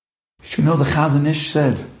You know, the Chazon Ish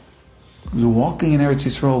said, he was walking in Eretz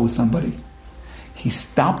Yisrael with somebody. He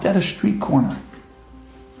stopped at a street corner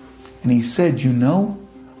and he said, you know,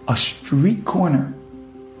 a street corner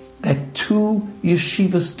that two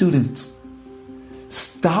yeshiva students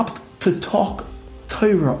stopped to talk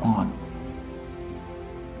Torah on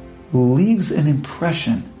leaves an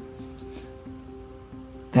impression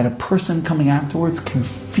that a person coming afterwards can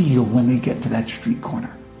feel when they get to that street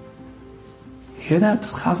corner. Hear that?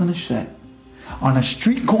 Chazon Ish said. On a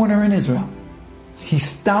street corner in Israel, he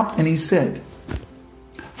stopped and he said,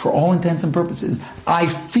 for all intents and purposes, I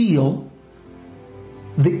feel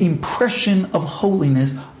the impression of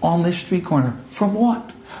holiness on this street corner. From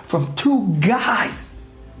what? From two guys.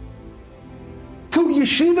 Two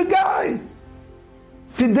yeshiva guys.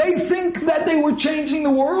 Did they think that they were changing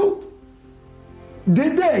the world?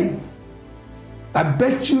 Did they? I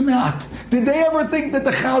bet you not. Did they ever think that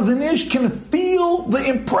the Chazon Ish can feel the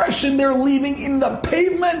impression they're leaving in the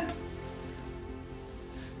pavement?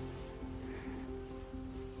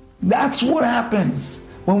 That's what happens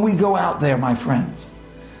when we go out there, my friends.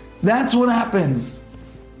 That's what happens.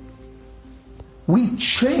 We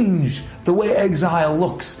change the way exile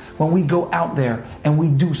looks when we go out there and we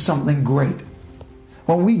do something great.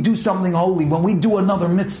 When we do something holy, when we do another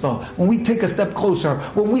mitzvah, when we take a step closer,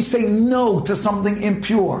 when we say no to something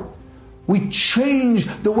impure, we change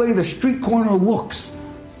the way the street corner looks.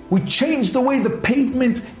 We change the way the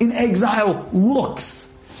pavement in exile looks.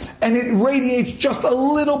 And it radiates just a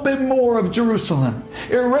little bit more of Jerusalem.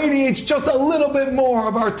 It radiates just a little bit more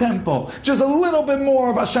of our temple. Just a little bit more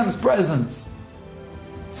of Hashem's presence.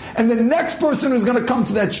 And the next person who's going to come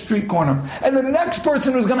to that street corner, and the next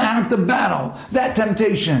person who's going to have to battle that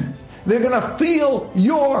temptation, they're going to feel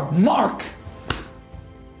your mark.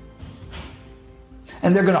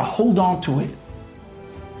 And they're going to hold on to it.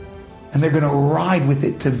 And they're going to ride with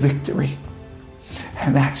it to victory.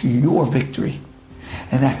 And that's your victory.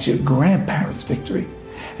 And that's your grandparents' victory.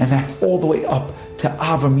 And that's all the way up to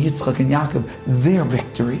Avram, Yitzchak, and Yaakov, their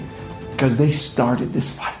victory. Because they started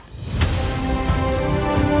this fight.